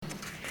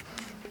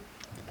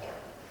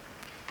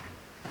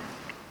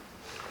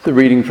The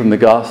reading from the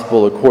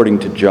Gospel according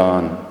to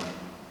John.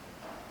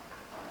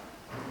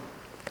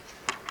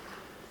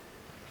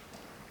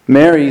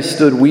 Mary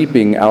stood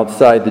weeping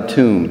outside the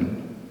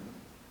tomb.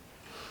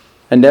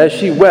 And as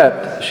she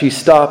wept, she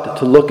stopped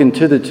to look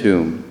into the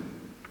tomb.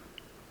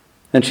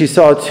 And she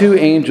saw two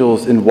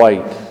angels in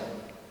white,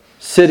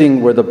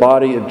 sitting where the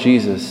body of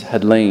Jesus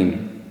had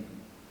lain,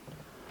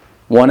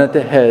 one at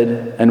the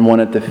head and one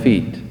at the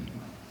feet.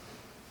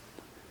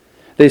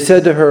 They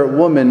said to her,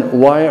 "Woman,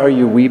 why are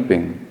you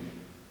weeping?"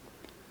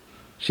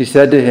 She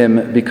said to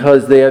him,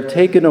 "Because they have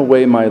taken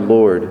away my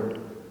Lord,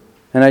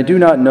 and I do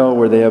not know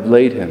where they have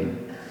laid him."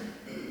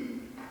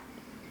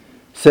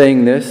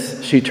 Saying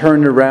this, she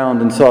turned around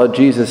and saw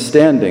Jesus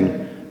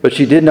standing, but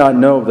she did not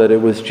know that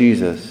it was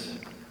Jesus.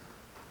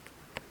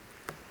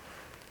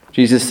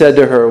 Jesus said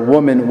to her,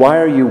 "Woman, why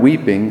are you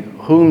weeping?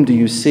 Whom do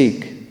you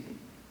seek?"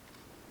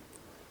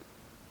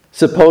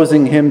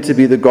 Supposing him to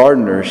be the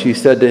gardener, she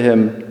said to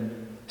him,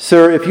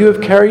 "Sir, if you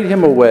have carried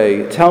him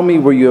away, tell me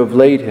where you have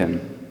laid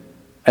him,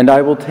 and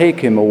I will take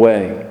him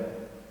away."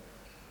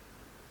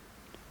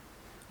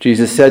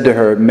 Jesus said to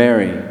her,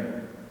 "Mary."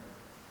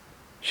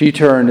 She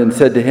turned and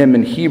said to him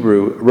in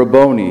Hebrew,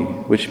 "Rabboni,"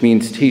 which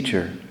means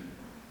teacher.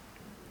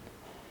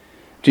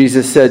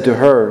 Jesus said to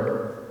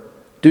her,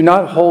 "Do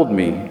not hold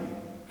me,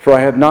 for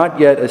I have not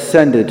yet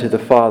ascended to the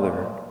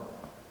Father.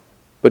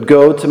 But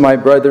go to my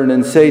brethren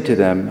and say to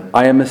them,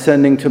 I am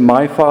ascending to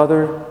my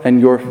Father and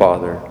your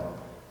Father,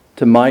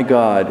 to my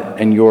God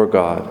and your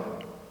God."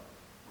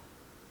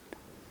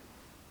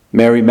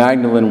 Mary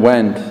Magdalene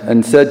went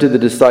and said to the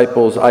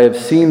disciples, "I have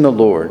seen the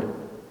Lord."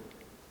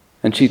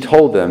 And she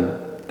told them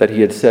that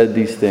he had said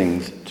these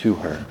things to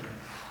her.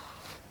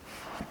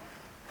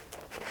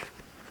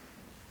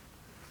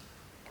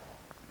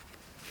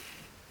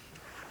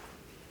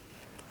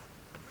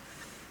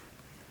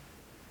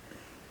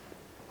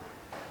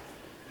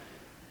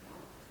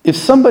 If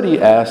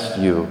somebody asked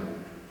you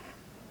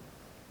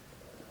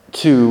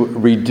to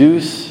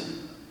reduce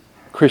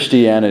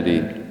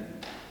Christianity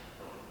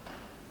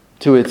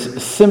to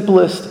its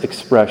simplest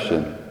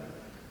expression,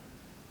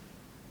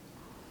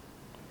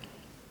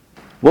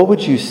 what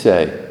would you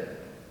say?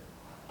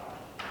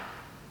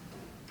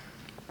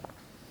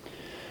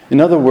 In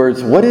other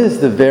words, what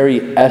is the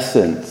very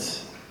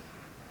essence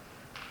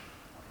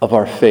of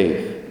our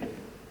faith?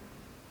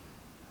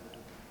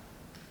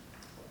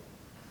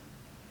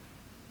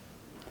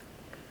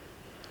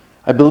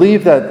 I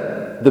believe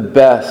that the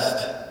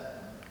best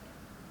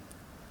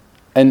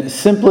and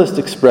simplest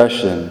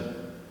expression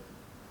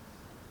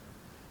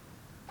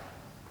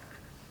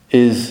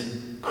is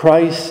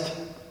Christ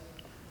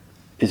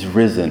is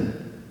risen.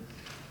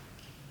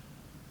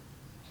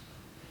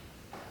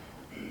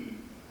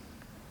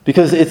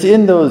 Because it's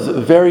in those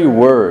very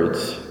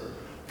words,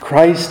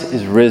 Christ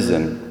is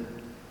risen,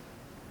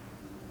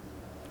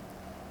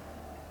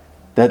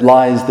 that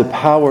lies the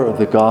power of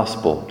the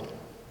gospel.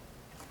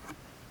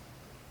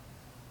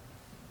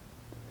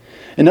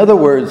 In other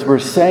words, we're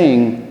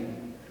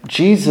saying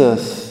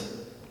Jesus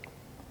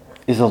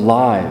is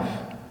alive.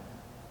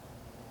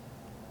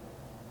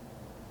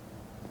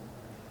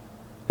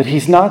 That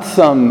he's not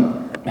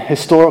some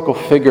historical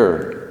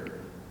figure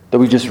that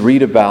we just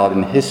read about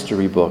in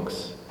history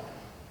books.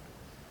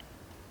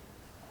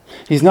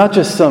 He's not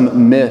just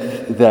some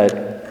myth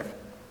that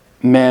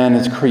man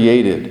has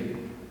created.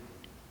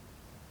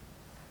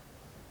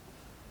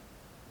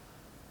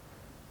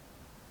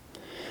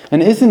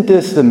 And isn't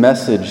this the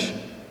message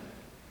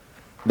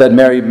that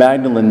Mary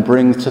Magdalene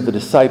brings to the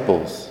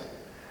disciples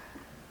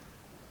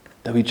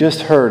that we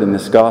just heard in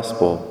this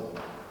gospel?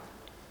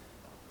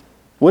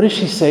 What does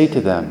she say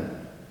to them?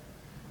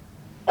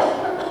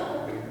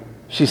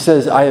 She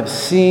says, "I have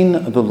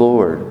seen the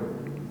Lord."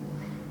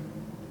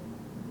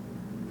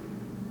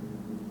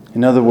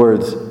 In other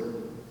words,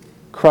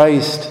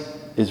 Christ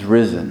is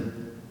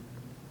risen.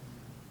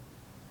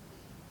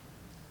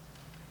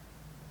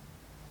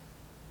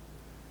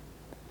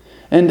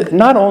 And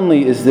not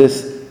only is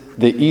this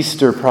the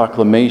Easter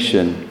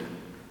proclamation,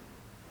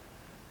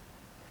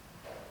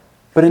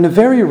 but in a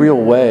very real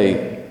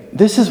way,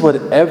 this is what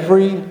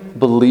every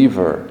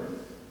believer,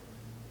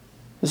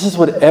 this is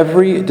what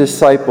every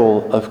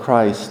disciple of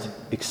Christ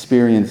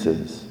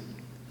experiences.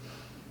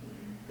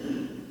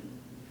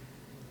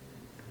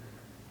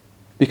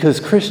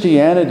 Because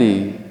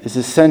Christianity is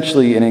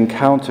essentially an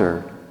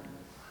encounter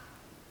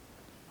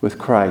with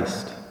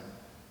Christ,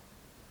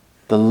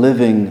 the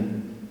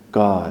living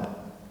God.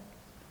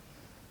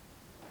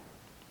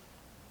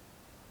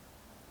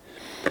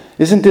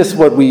 Isn't this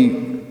what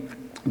we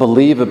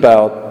believe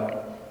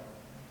about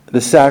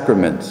the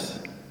sacraments?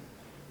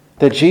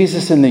 That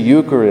Jesus in the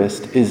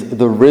Eucharist is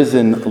the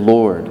risen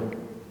Lord.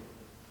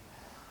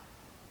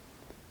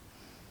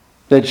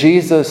 That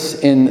Jesus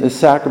in the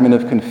sacrament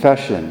of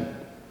confession,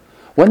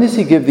 when does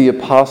he give the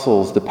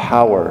apostles the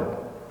power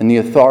and the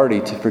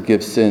authority to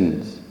forgive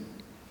sins?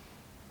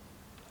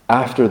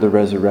 After the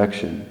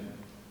resurrection.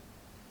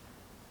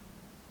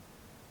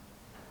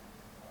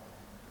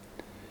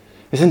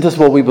 Isn't this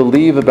what we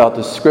believe about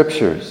the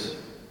Scriptures?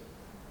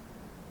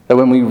 That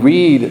when we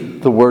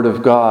read the Word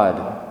of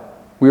God,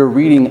 we are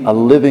reading a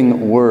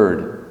living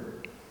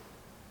Word.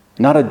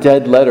 Not a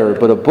dead letter,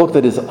 but a book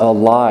that is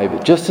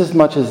alive, just as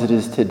much as it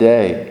is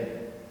today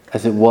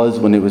as it was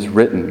when it was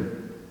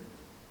written.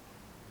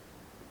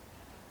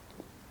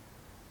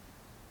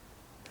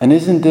 And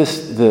isn't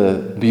this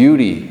the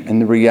beauty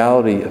and the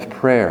reality of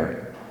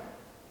prayer?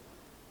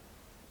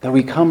 That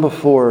we come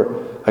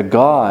before a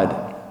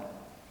God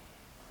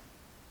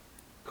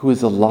who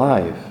is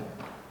alive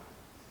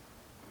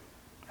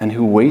and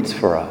who waits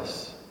for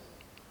us.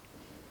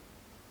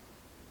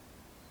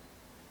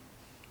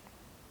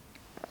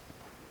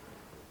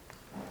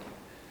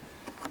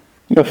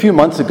 A few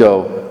months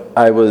ago,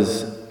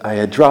 I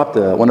had dropped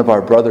one of our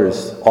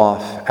brothers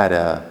off at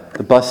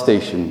the bus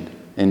station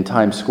in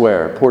Times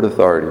Square, Port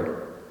Authority.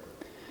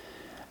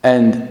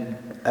 And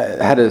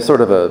I had a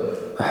sort of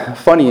a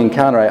funny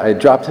encounter. I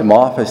dropped him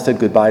off, I said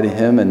goodbye to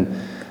him, and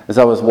as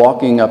I was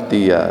walking up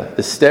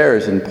the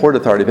stairs in Port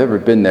Authority, if you've ever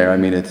been there, I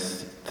mean,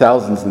 it's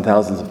thousands and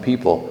thousands of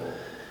people.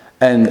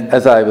 And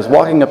as I was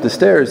walking up the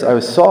stairs, I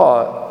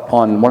saw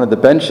on one of the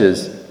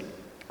benches,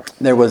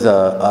 there was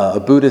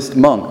a Buddhist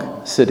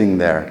monk sitting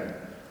there.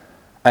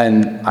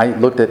 And I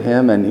looked at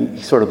him, and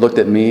he sort of looked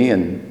at me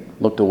and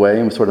looked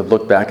away, and we sort of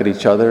looked back at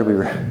each other. We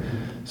were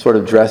sort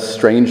of dressed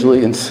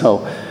strangely, and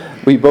so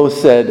we both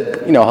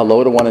said,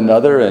 hello to one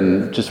another,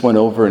 and just went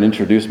over and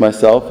introduced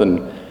myself,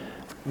 and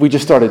we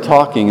just started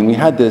talking, and we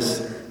had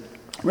this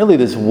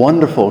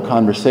wonderful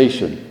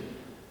conversation.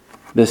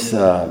 This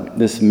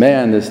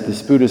man,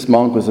 this Buddhist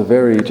monk was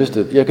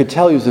I could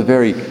tell he was a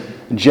very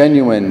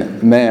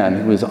genuine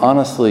man who was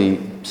honestly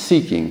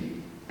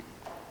seeking.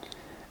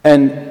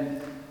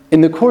 And in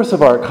the course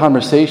of our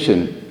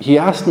conversation, he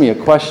asked me a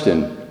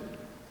question.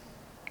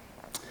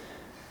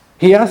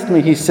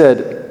 He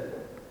said,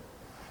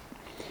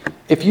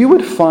 if you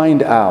would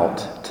find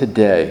out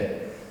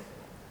today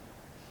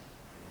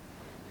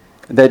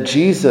that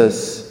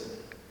Jesus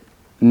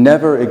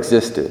never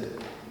existed,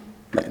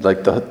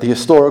 like the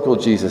historical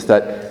Jesus,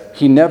 that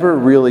he never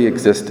really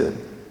existed.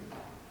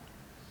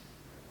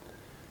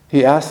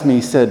 He asked me,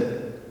 he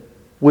said,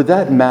 would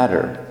that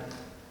matter?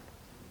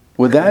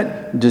 Would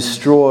that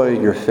destroy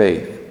your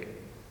faith?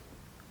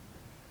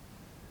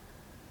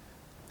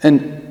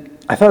 And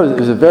I thought it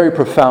was a very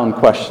profound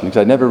question because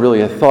I never really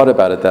had thought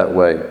about it that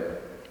way.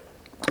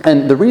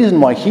 And the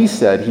reason why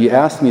he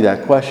asked me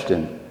that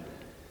question,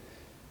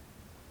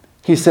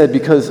 he said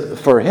because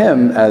for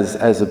him,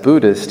 as a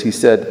Buddhist, he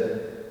said,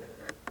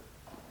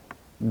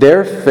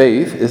 their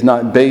faith is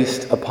not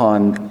based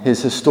upon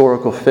his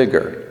historical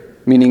figure,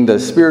 meaning the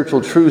spiritual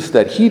truths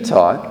that he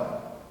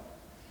taught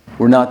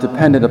were not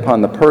dependent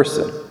upon the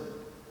person.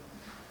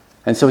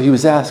 And so he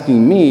was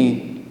asking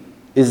me,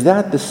 is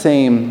that the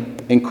same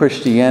in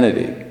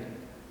Christianity?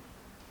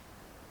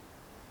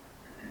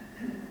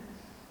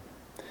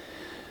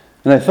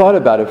 And I thought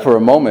about it for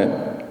a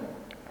moment,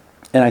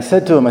 and I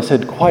said to him,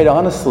 quite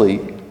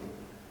honestly,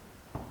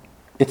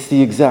 it's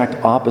the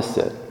exact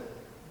opposite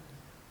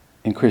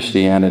in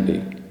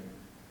Christianity.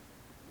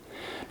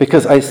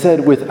 Because I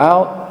said,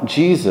 without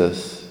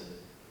Jesus,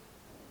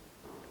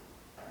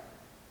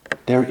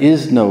 there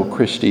is no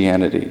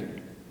Christianity.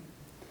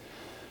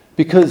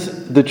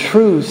 Because the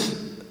truths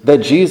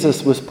that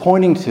Jesus was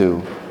pointing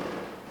to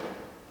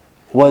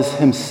was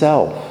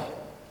himself.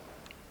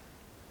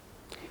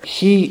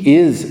 He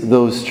is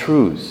those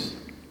truths.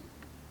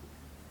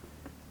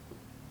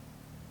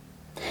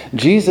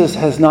 Jesus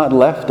has not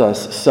left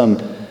us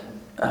some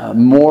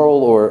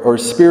moral or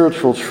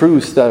spiritual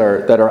truths that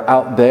are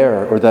out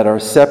there or that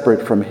are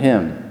separate from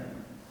him.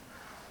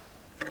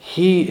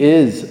 He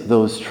is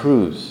those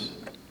truths.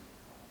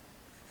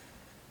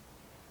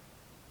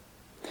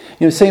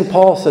 St.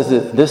 Paul says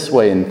it this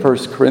way in 1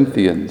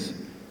 Corinthians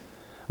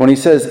when he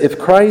says, if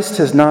Christ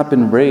has not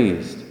been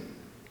raised,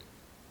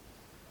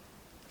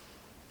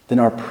 then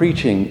our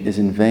preaching is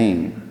in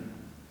vain,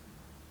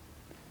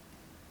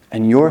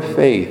 and your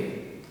faith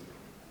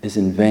is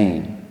in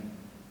vain.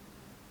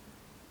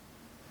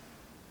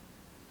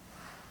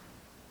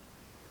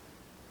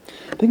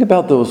 Think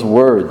about those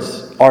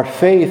words. Our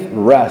faith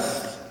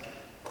rests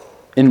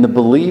in the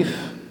belief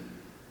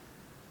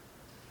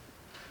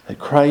that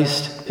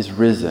Christ is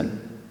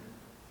risen.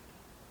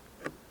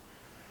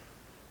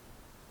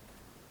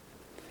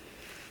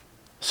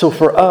 So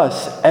for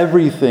us,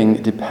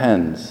 everything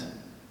depends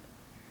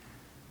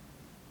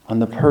on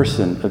the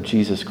person of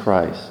Jesus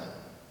Christ.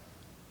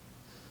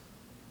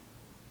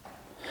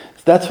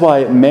 That's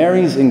why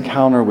Mary's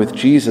encounter with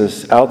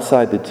Jesus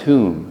outside the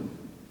tomb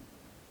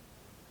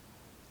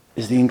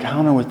is the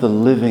encounter with the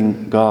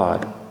living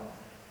God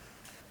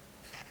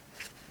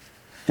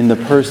in the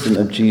person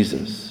of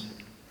Jesus.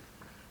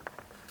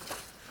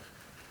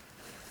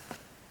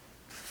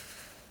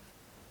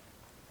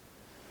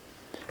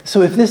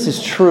 So if this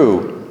is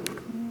true,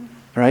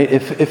 right,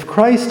 if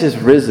Christ is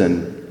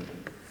risen,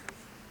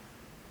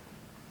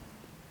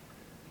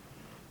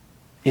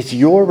 is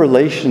your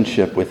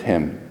relationship with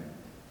him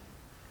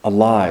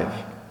alive?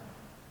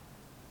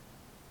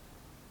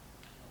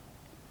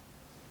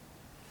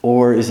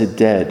 or is it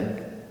dead?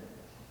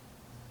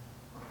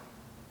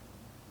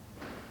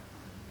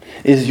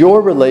 Is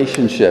your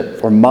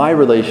relationship or my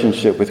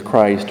relationship with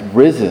Christ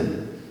risen?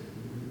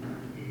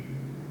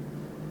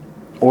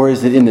 Or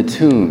is it in the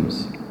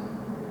tombs?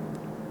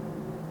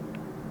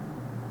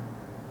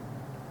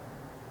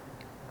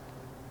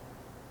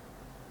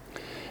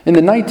 In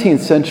the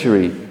 19th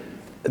century,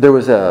 there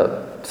was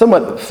a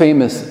somewhat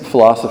famous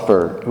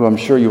philosopher who I'm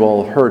sure you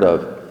all have heard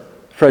of,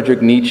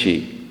 Friedrich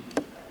Nietzsche.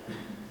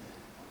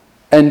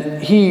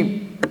 And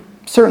he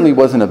certainly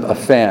wasn't a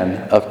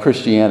fan of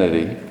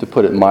Christianity, to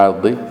put it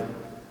mildly.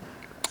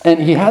 And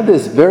he had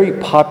this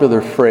very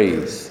popular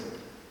phrase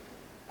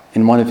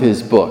in one of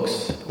his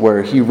books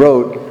where he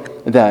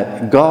wrote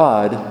that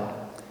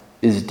God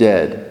is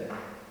dead.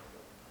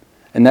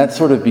 And that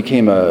sort of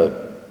became a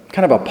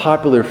kind of a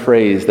popular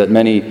phrase that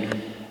many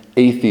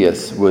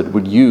atheists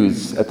would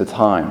use at the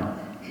time.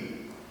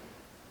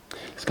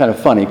 It's kind of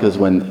funny because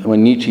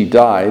when Nietzsche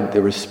died,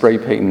 there was spray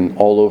painting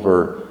all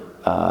over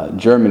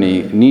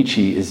Germany,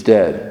 "Nietzsche is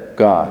dead,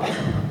 God."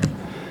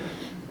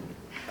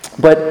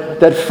 But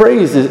that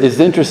phrase is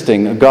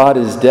interesting, "God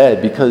is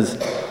dead," because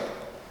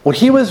what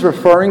he was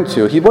referring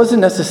to, he wasn't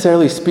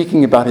necessarily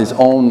speaking about his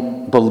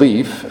own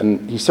belief,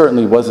 and he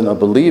certainly wasn't a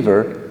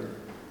believer,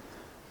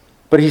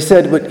 but he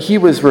said what he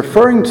was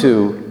referring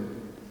to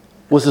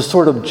was a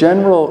sort of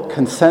general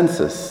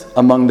consensus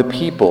among the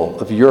people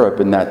of Europe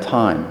in that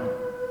time.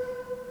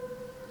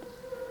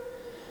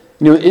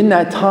 You know, in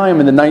that time,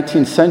 in the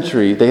 19th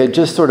century, they had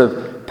just sort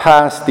of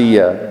passed the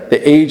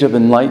age of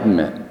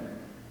enlightenment,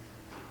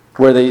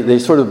 where they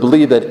sort of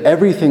believed that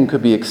everything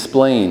could be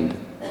explained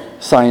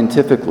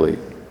scientifically,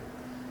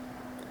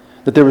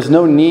 that there was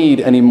no need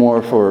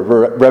anymore for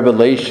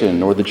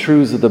revelation, or the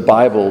truths of the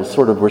Bible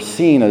sort of were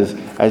seen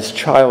as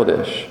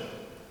childish.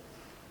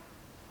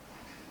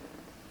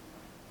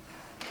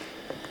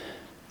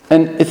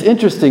 And it's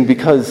interesting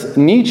because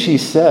Nietzsche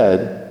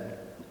said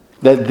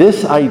that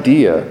this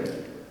idea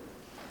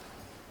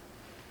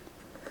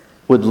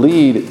would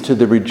lead to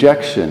the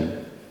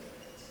rejection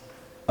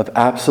of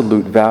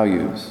absolute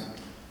values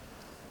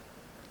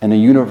and a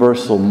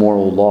universal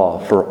moral law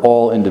for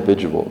all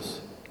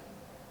individuals.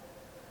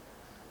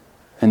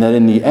 And that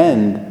in the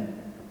end,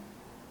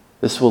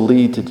 this will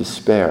lead to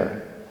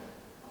despair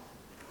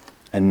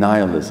and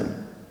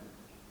nihilism,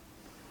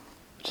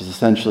 which is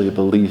essentially a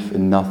belief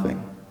in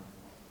nothing.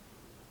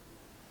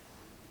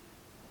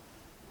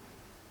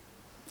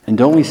 And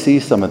don't we see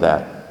some of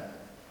that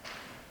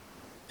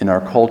in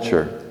our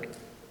culture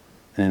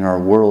and in our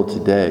world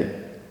today?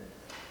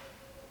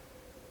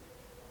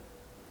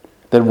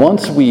 That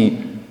once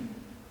we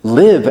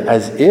live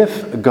as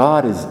if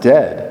God is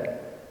dead,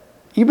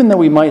 even though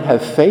we might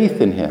have faith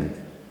in him,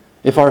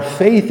 if our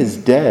faith is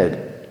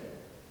dead,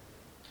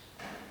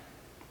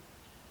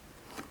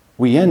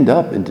 we end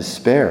up in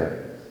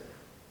despair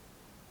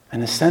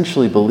and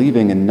essentially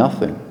believing in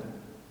nothing.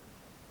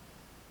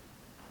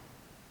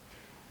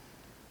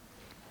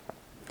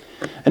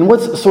 And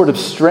what's sort of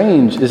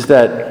strange is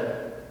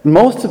that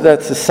most of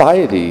that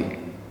society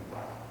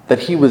that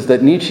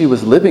Nietzsche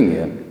was living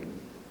in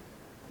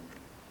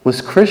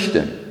was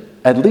Christian,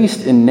 at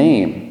least in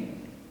name.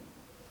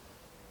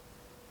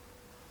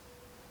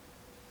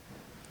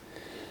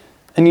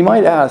 And you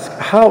might ask,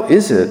 how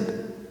is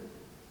it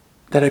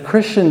that a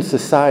Christian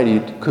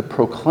society could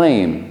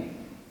proclaim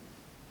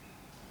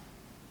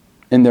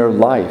in their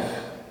life,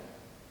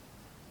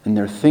 in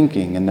their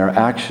thinking, in their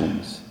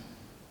actions,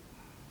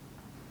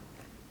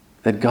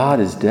 that God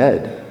is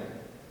dead?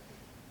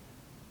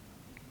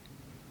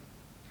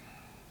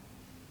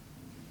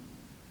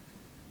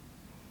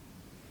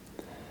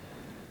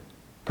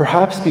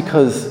 Perhaps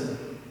because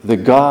the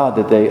God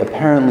that they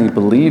apparently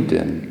believed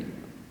in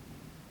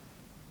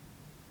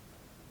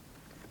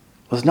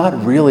was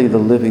not really the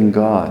living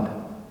God,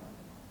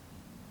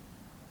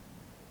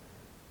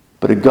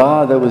 but a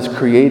God that was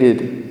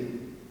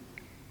created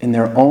in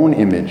their own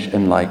image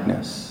and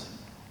likeness,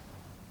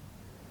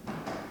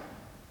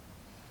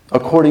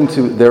 according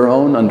to their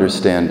own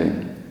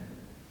understanding,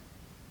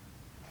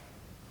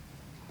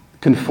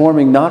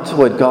 conforming not to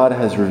what God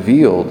has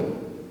revealed,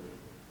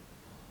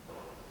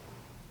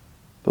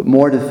 but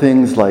more to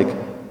things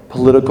like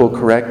political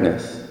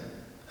correctness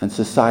and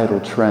societal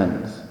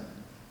trends.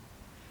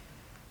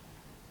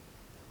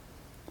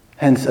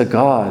 Hence, a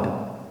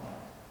God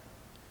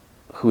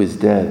who is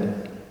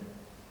dead.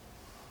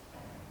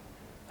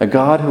 A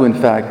God who, in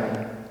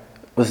fact,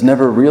 was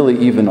never really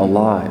even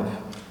alive.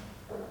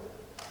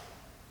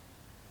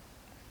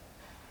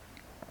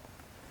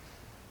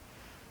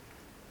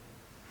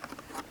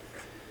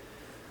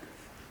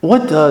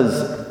 What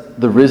does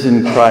the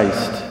risen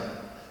Christ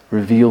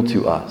reveal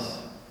to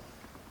us?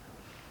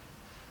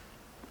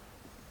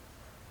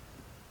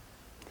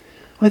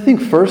 I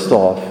think first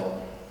off,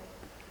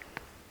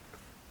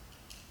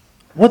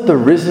 what the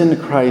risen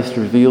Christ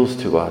reveals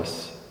to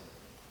us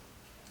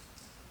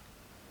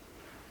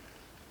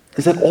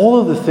is that all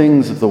of the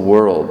things of the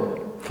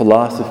world,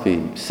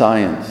 philosophy,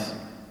 science,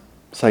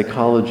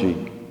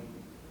 psychology,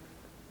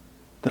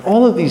 that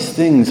all of these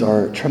things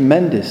are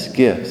tremendous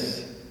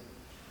gifts.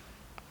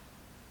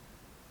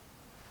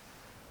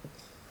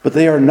 But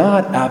they are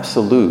not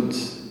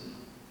absolutes.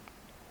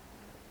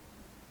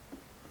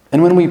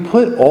 And when we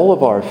put all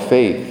of our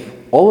faith,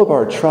 all of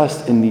our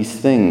trust in these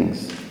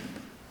things,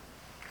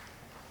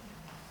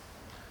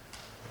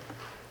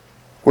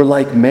 we're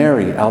like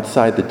Mary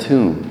outside the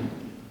tomb,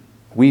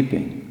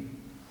 weeping.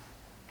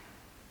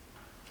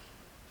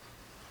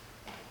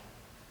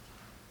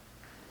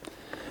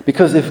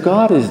 Because if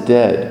God is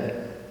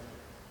dead,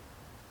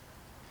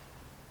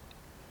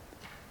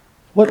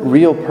 what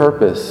real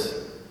purpose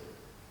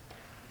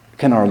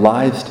can our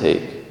lives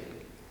take?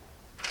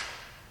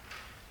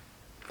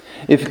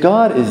 If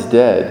God is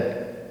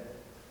dead,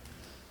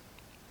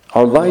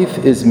 our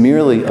life is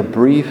merely a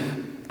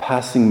brief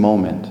passing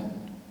moment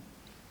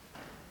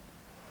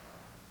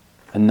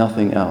and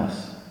nothing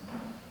else.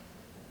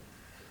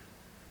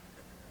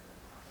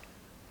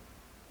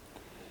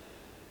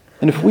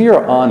 And if we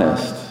are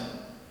honest,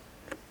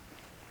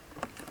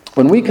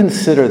 when we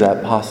consider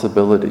that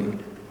possibility,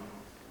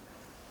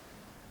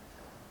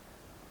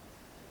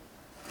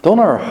 don't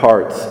our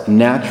hearts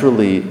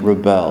naturally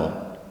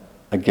rebel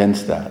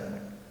against that?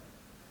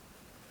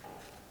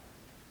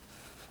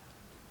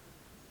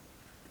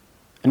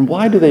 And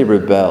why do they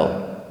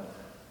rebel?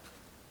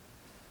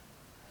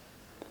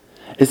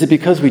 Is it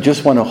because we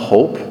just want to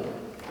hope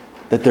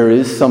that there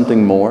is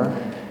something more?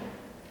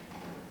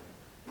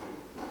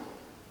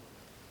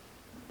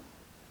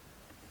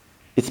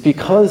 It's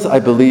because I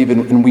believe,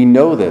 and we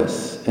know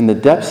this in the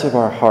depths of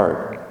our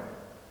heart,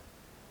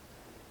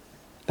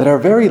 that our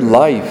very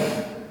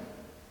life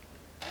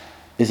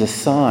is a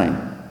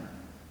sign.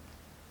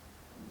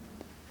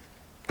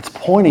 It's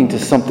pointing to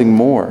something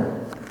more.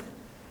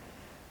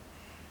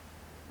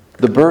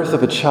 The birth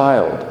of a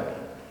child,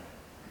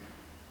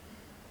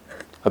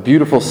 a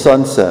beautiful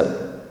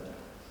sunset,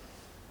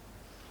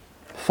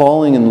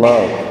 falling in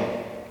love.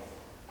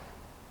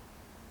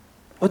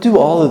 What do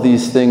all of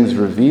these things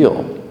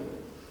reveal?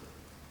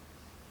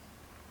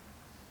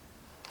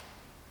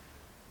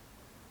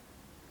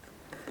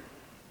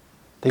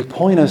 They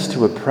point us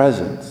to a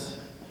presence.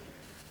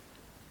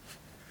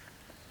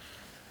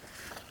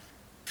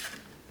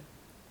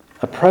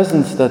 A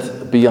presence that's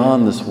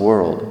beyond this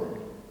world.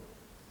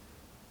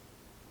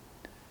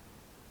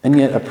 And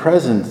yet a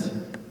presence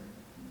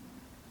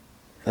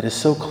that is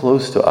so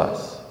close to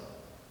us,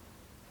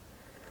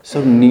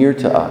 so near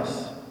to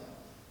us,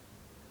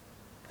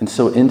 and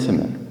so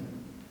intimate.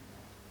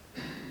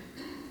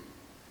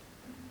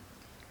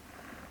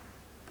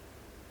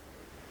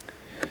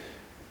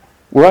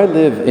 Where I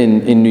live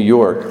in New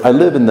York, I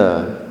live in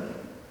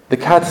the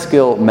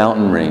Catskill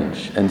mountain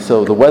range, and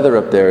so the weather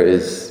up there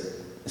is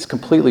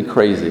completely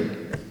crazy.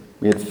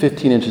 We had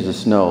 15 inches of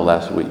snow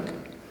last week.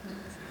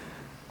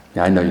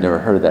 Yeah, I know you never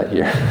heard of that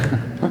here.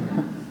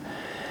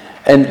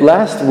 And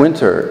last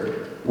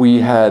winter,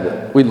 we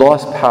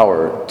lost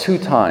power 2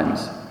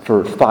 times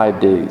for 5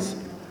 days.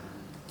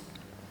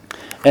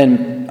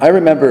 And I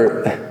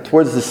remember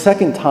towards the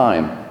second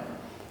time,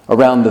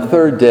 around the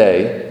 3rd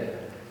day,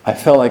 I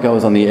felt like I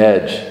was on the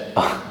edge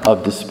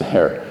of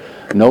despair.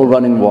 No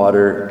running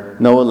water,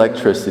 no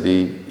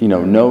electricity,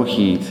 no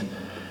heat.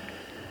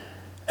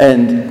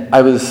 And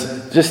I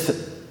was just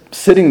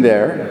sitting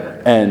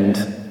there,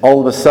 and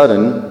all of a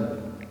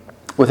sudden,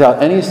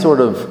 without any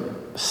sort of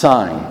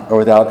sign or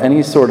without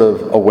any sort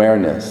of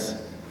awareness,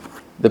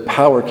 the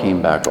power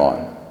came back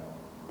on.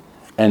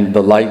 And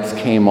the lights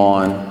came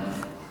on,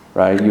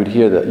 right? You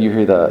hear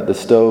the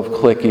stove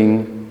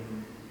clicking.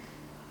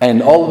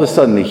 And all of a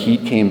sudden, the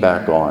heat came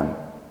back on.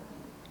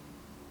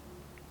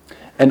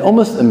 And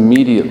almost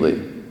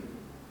immediately,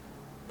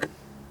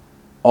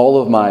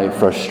 all of my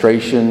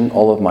frustration,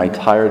 all of my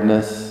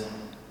tiredness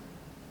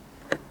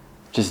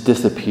just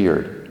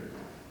disappeared.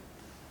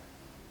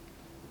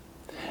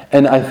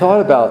 And I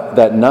thought about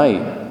that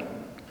night.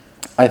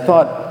 I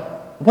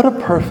thought, what a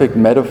perfect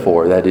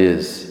metaphor that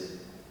is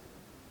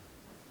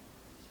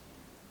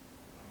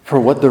for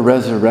what the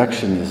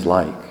resurrection is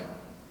like,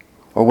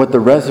 or what the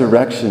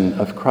resurrection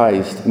of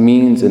Christ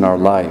means in our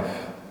life.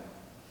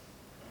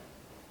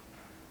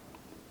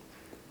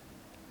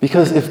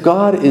 Because if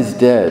God is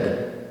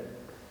dead,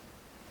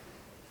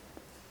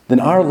 then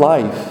our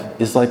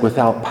life is like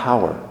without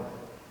power.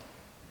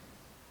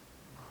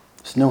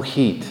 There's no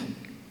heat.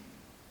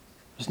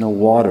 There's no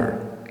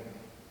water.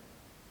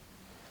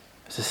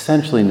 There's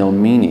essentially no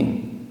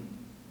meaning.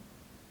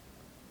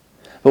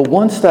 But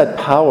once that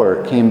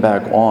power came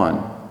back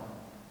on,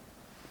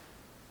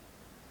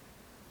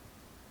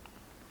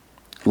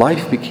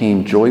 life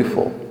became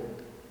joyful.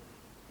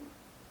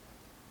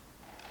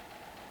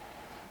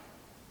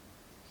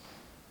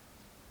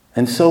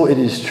 And so it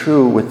is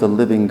true with the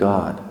living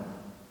God.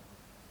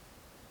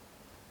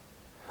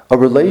 A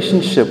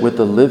relationship with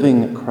the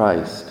living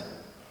Christ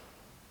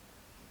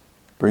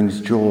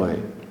brings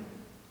joy,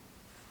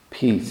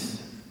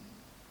 peace,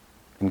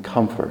 and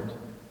comfort.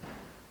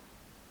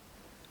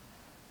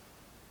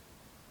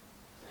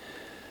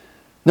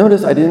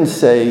 Notice I didn't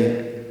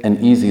say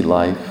an easy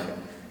life.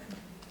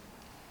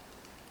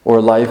 or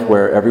a life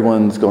where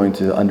everyone's going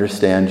to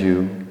understand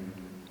you,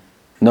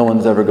 no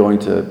one's ever going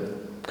to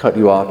cut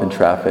you off in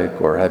traffic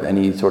or have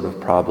any sort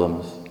of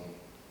problems.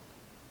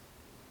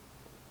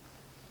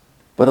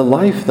 But a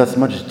life that's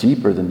much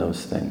deeper than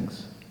those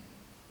things.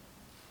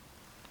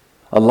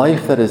 A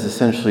life that is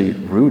essentially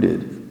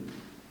rooted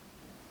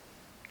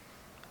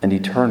and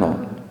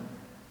eternal.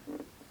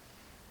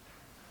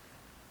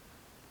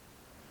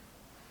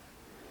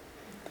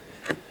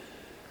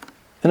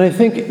 And I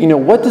think,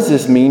 what does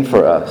this mean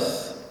for us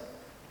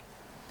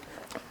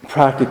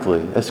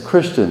practically as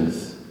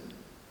Christians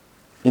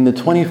in the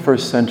 21st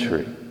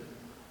century?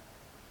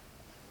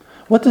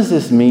 What does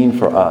this mean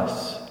for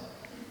us?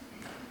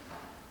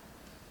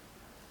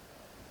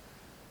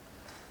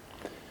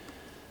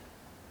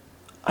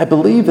 I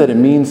believe that it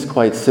means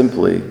quite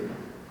simply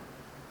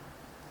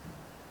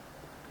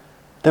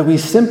that we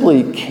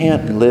simply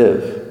can't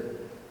live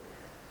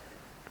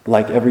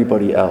like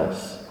everybody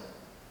else.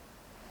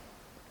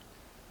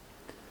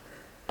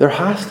 There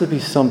has to be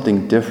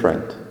something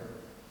different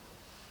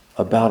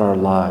about our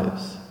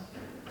lives.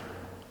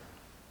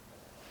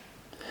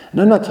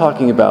 And I'm not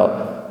talking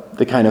about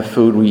the kind of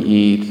food we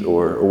eat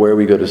or where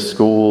we go to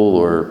school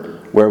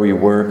or where we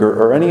work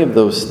or any of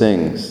those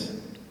things.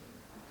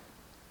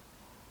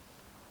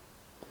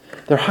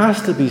 There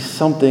has to be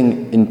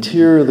something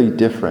interiorly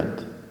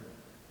different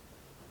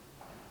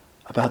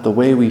about the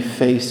way we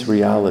face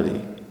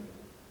reality,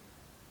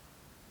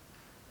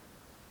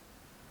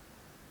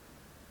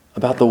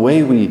 about the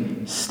way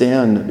we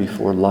stand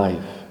before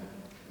life.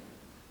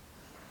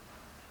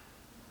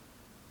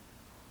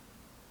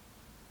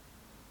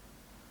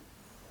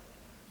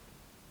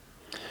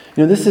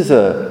 This is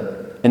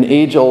an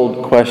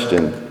age-old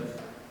question,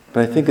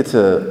 but I think it's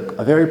a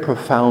very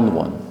profound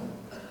one.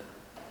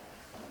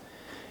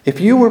 If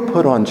you were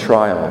put on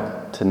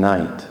trial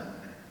tonight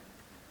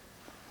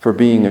for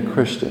being a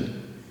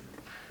Christian,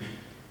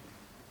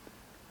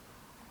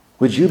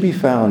 would you be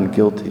found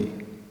guilty?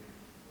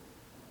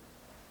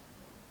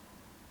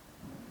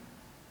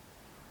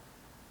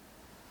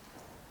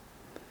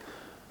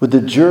 Would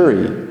the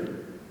jury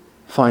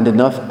find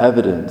enough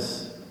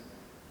evidence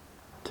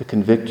to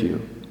convict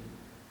you?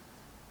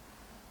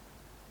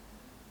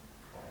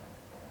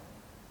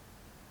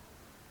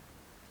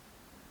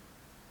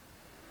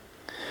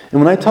 And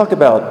when I talk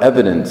about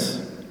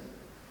evidence,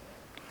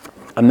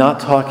 I'm not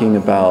talking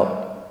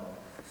about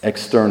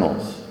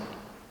externals.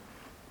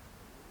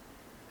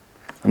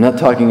 I'm not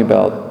talking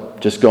about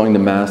just going to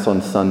Mass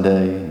on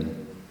Sunday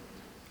and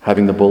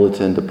having the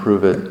bulletin to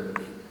prove it.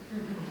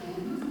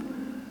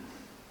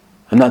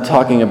 I'm not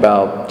talking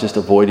about just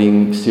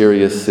avoiding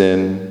serious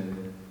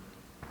sin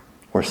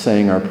or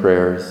saying our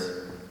prayers.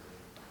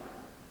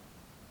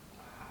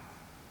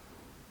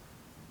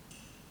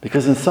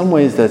 Because in some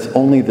ways that's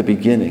only the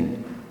beginning.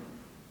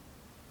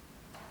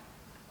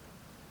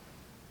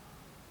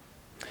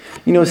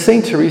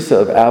 Saint Teresa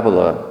of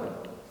Avila,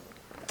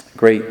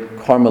 great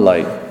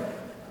Carmelite,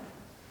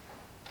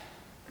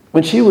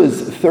 when she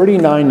was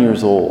 39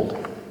 years old,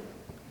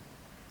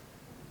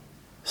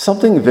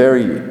 something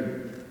very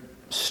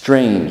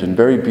strange and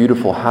very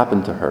beautiful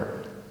happened to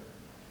her.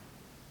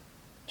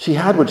 She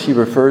had what she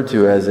referred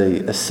to as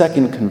a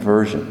second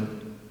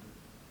conversion.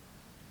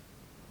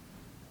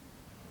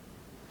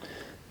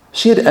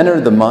 She had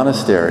entered the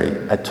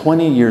monastery at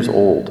 20 years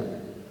old.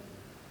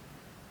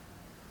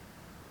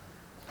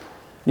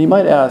 You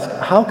might ask,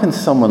 how can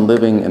someone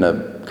living in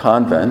a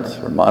convent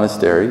or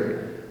monastery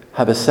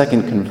have a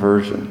second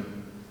conversion?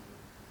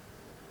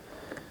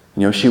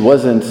 She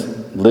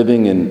wasn't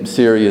living in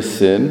serious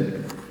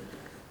sin.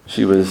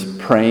 She was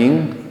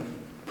praying,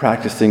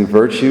 practicing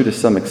virtue to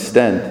some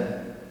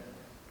extent.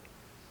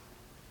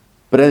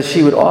 But as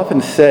she would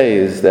often say,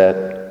 is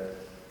that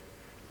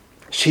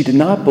she did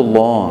not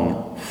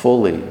belong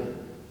fully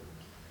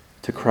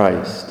to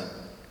Christ.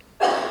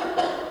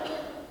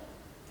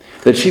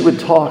 That she would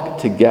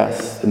talk to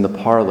guests in the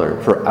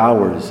parlor for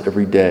hours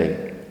every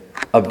day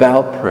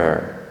about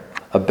prayer,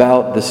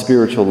 about the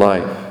spiritual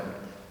life,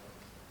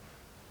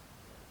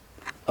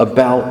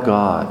 about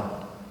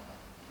God.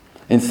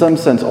 In some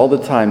sense, all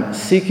the time,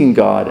 seeking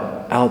God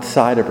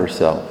outside of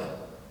herself.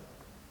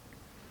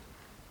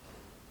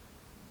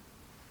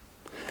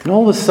 And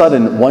all of a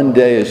sudden, one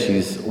day as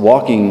she's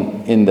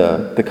walking in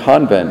the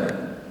convent,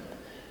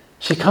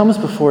 she comes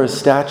before a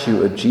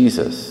statue of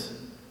Jesus.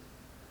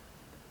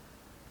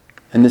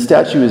 And the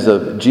statue is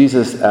of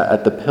Jesus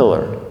at the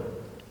pillar.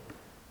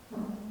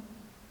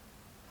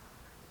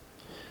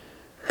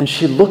 And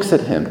she looks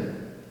at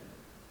him,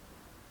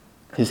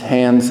 his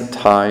hands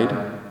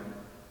tied,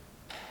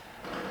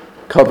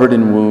 covered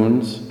in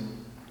wounds,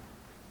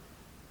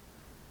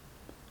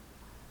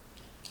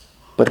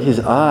 but his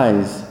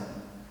eyes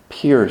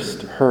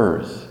pierced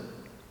hers.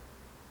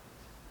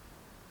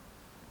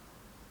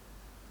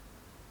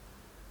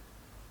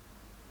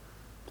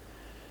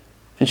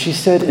 And she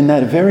said, in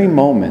that very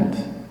moment,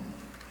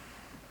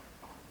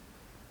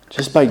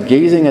 just by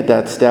gazing at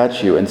that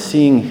statue and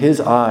seeing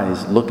his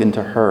eyes look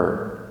into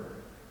her,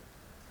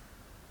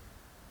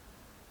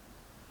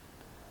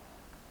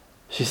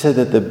 She said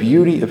that the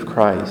beauty of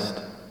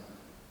Christ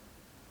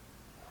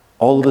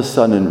all of a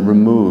sudden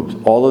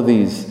removed all of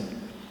these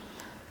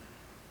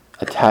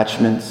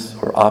attachments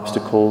or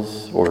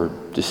obstacles or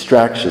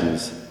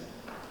distractions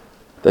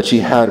that she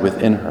had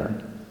within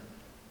her.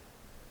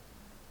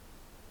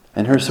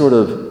 And her sort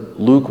of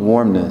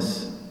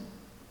lukewarmness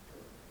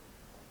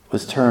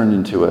was turned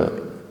into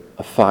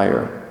a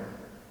fire.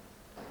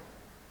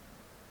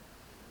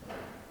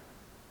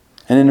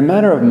 And in a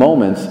matter of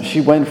moments,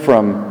 she went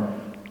from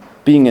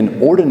being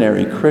an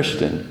ordinary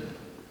Christian,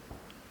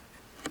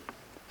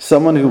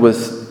 someone who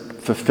was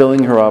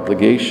fulfilling her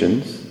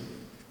obligations,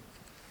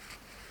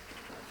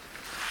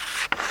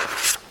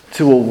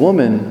 to a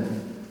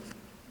woman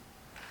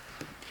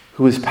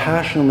who was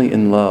passionately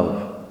in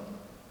love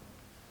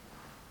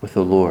with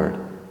the Lord.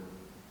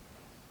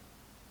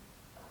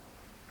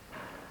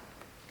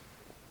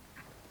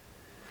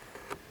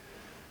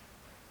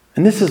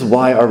 And this is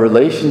why our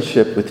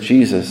relationship with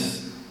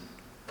Jesus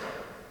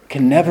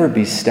can never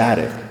be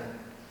static.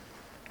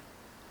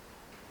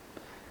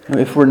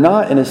 If we're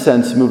not, in a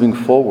sense, moving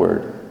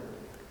forward,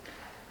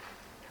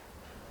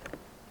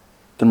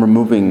 then we're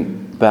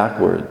moving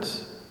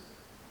backwards.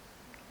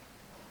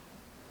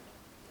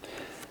 I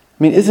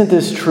mean, isn't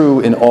this true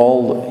in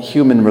all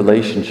human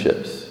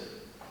relationships?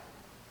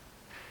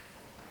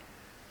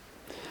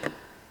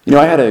 You know,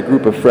 I had a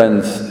group of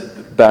friends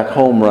back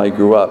home where I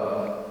grew up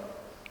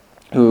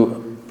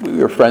who we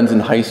were friends in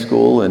high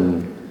school,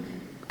 and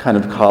kind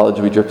of college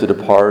we drifted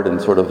apart, and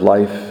sort of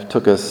life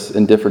took us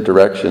in different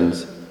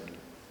directions.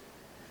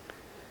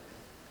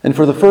 And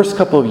for the first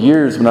couple of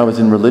years when I was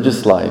in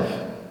religious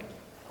life,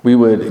 we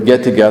would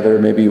get together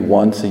maybe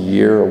once a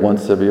year or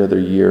once every other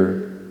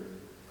year.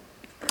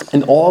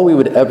 And all we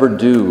would ever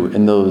do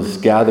in those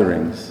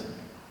gatherings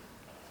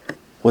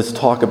was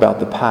talk about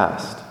the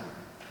past.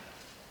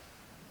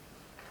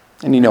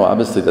 And you know,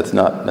 obviously that's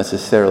not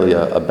necessarily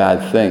a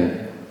bad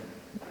thing.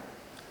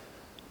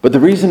 But the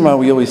reason why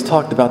we always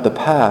talked about the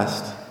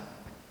past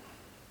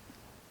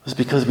was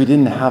because we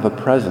didn't have a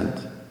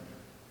present,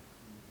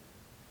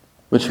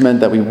 which meant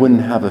that we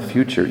wouldn't have a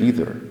future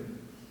either.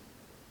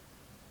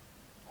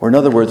 Or in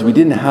other words, we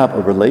didn't have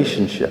a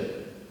relationship.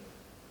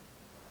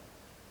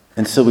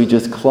 And so we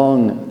just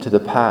clung to the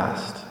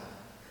past.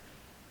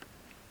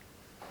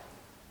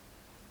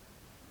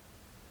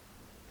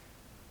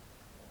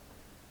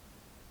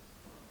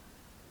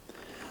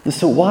 And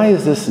so why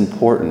is this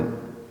important?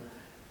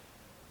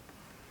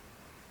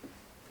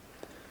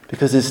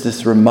 Because it's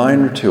this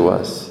reminder to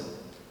us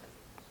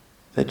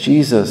that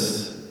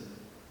Jesus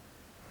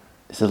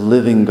is a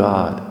living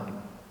God.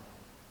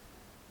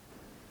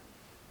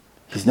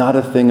 He's not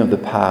a thing of the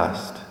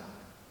past.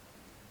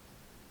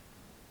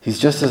 He's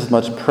just as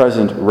much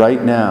present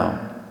right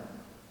now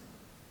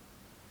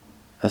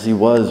as he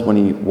was when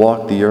he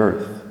walked the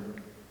earth.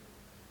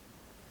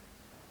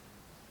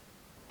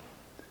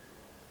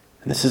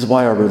 And this is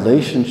why our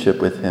relationship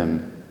with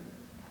him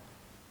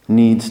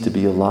needs to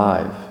be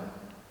alive.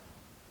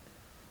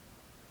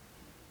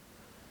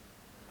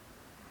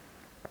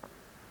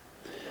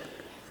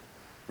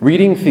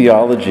 Reading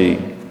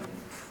theology,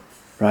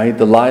 right,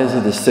 the lives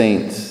of the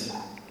saints,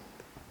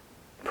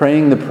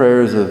 praying the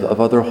prayers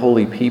of other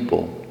holy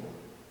people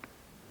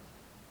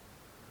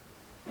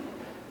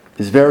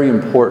is very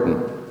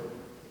important,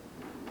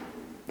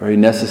 very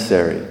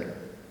necessary.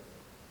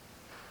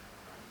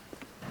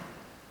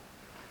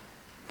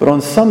 But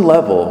on some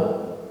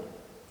level,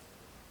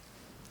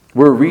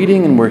 we're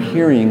reading and we're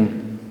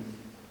hearing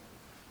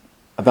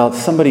about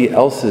somebody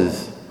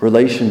else's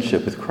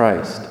relationship with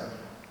Christ.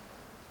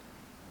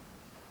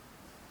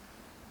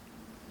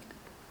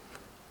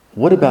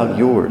 What about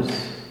yours?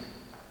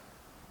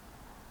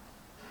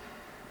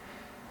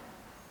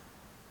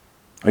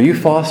 Are you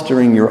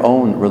fostering your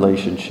own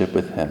relationship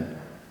with him?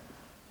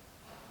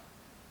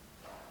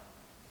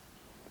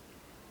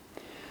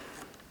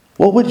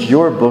 What would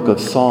your book of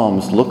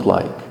Psalms look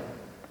like?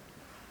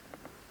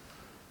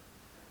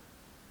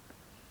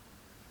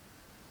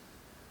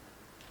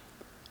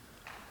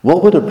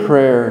 What would a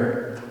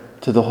prayer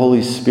to the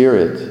Holy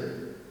Spirit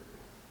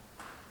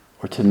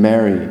or to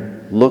Mary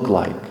look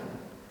like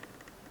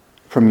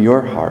from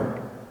your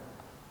heart?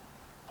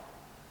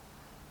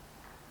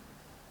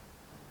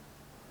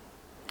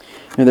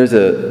 You know, there's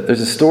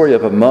a story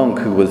of a monk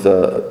who was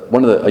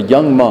a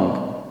young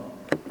monk,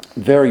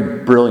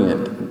 very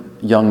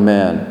brilliant young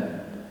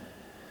man,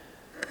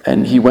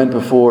 and he went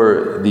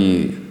before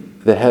the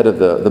head of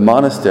the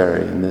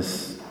monastery, and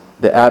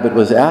the abbot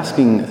was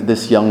asking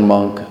this young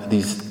monk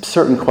these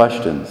certain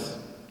questions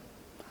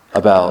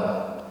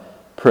about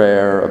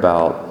prayer,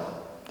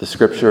 about the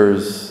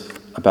scriptures,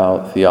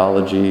 about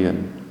theology,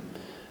 and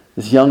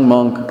this young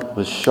monk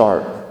was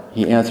sharp.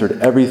 He answered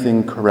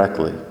everything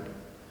correctly.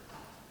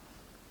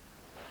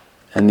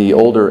 And the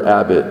older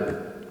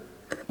abbot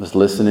was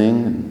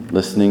listening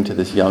to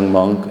this young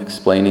monk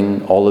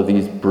explaining all of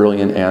these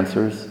brilliant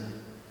answers.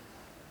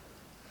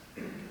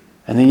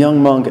 And the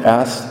young monk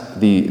asked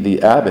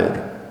the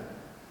abbot,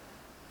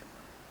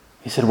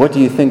 he said, "What do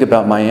you think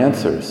about my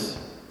answers?"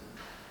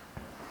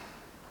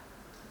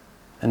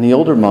 And the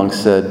older monk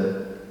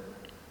said,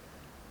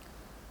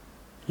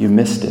 "You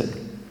missed it.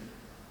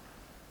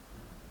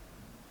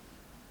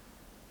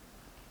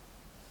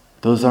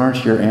 Those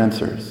aren't your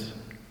answers.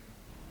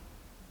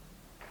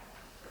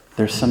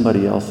 They're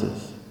somebody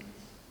else's.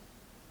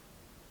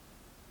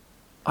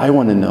 I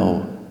want to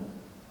know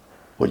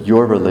what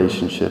your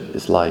relationship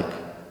is like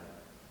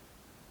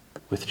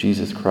with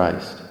Jesus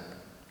Christ."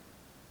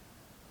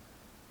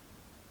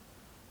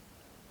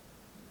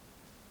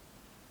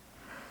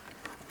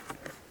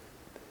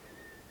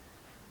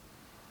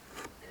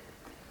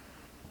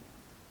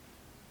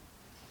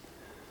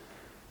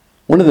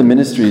 One of the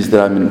ministries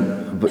that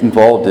I'm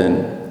involved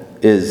in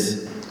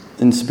is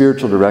in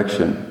spiritual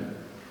direction.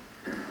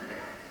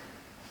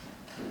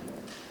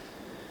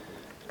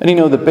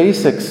 And the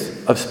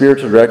basics of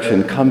spiritual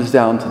direction comes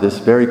down to this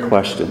very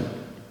question.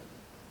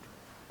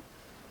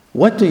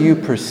 What do you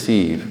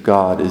perceive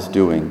God is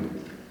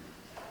doing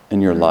in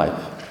your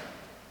life?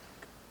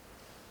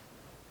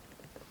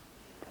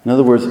 In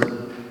other words,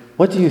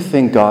 what do you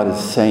think God is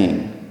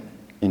saying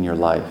in your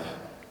life?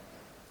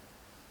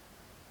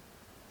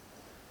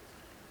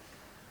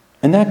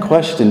 And that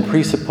question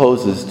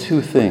presupposes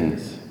two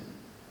things.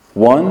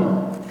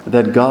 One,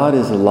 that God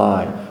is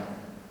alive.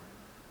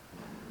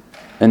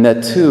 And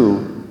that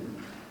two,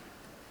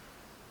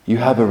 you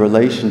have a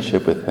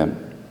relationship with Him.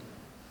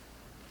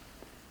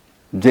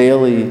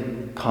 Daily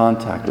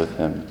contact with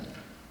Him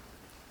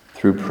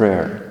through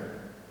prayer.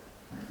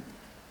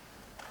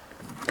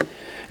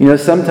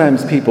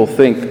 Sometimes people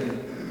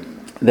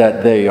think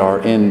that they are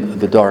in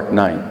the dark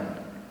night,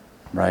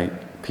 right?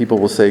 People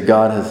will say,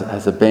 God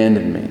has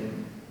abandoned me.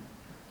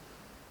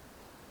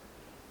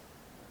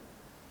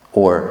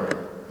 Or,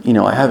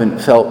 I haven't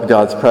felt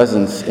God's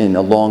presence in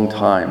a long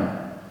time.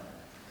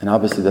 And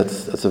obviously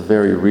that's a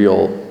very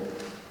real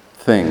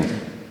thing.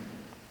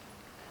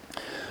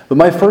 But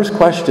my first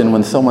question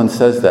when someone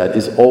says that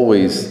is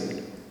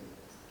always,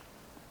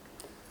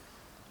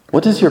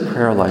 what does your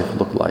prayer life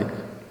look like?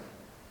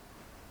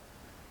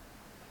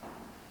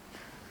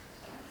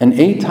 And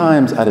 8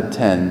 times out of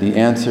 10, the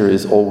answer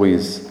is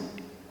always,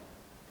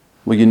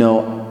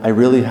 well, I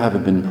really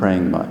haven't been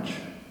praying much.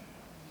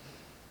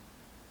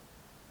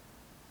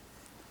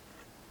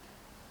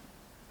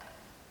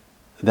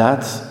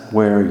 That's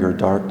where your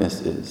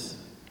darkness is.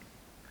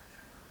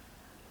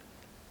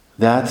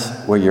 That's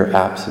where your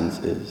absence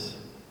is.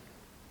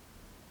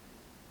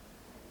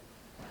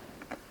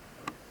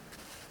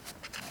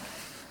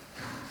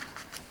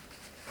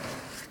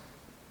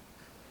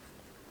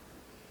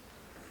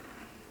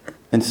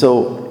 And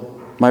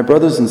so, my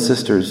brothers and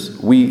sisters,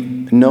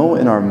 we know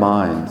in our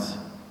minds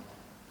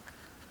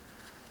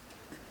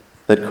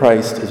that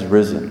Christ is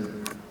risen.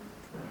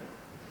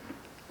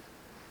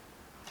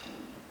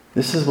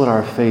 This is what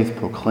our faith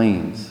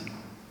proclaims.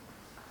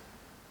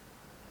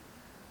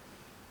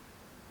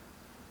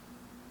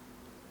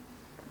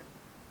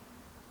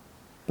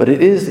 But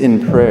it is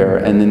in prayer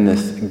and in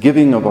this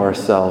giving of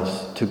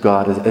ourselves to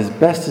God as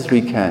best as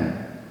we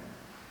can,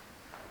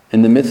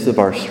 in the midst of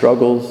our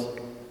struggles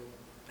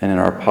and in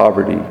our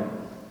poverty,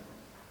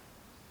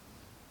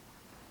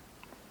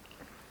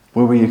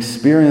 where we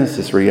experience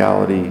this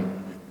reality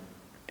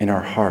in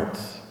our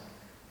hearts.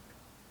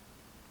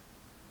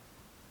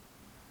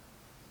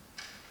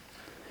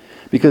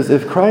 Because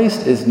if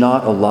Christ is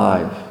not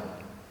alive,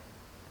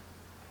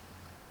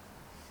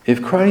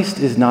 if Christ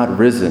is not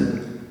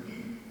risen,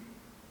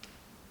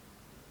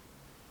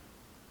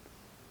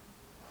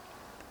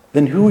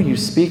 then who are you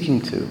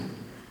speaking to?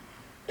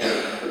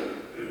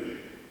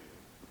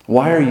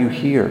 Why are you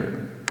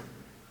here?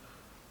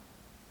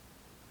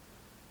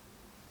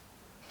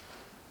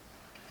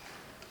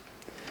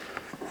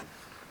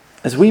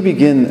 As we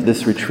begin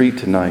this retreat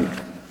tonight,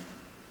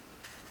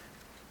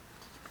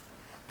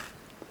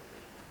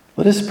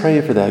 let us pray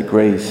for that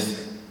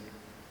grace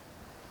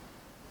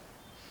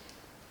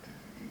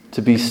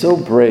to be so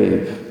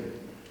brave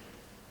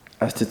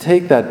as to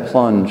take that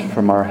plunge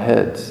from our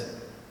heads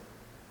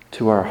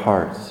to our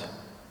hearts,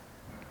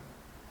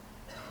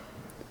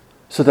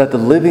 so that the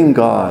living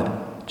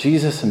God,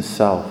 Jesus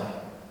Himself,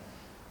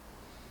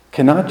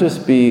 cannot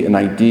just be an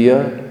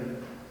idea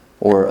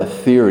or a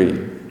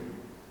theory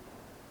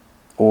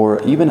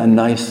or even a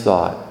nice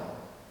thought,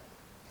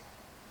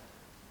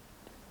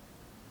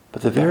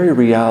 but the very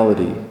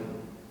reality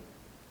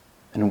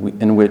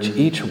in which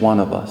each one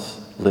of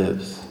us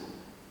lives.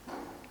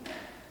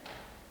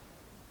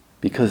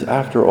 Because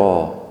after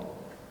all,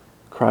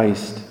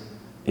 Christ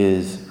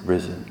is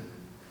risen.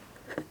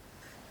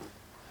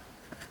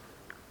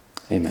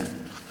 Amen.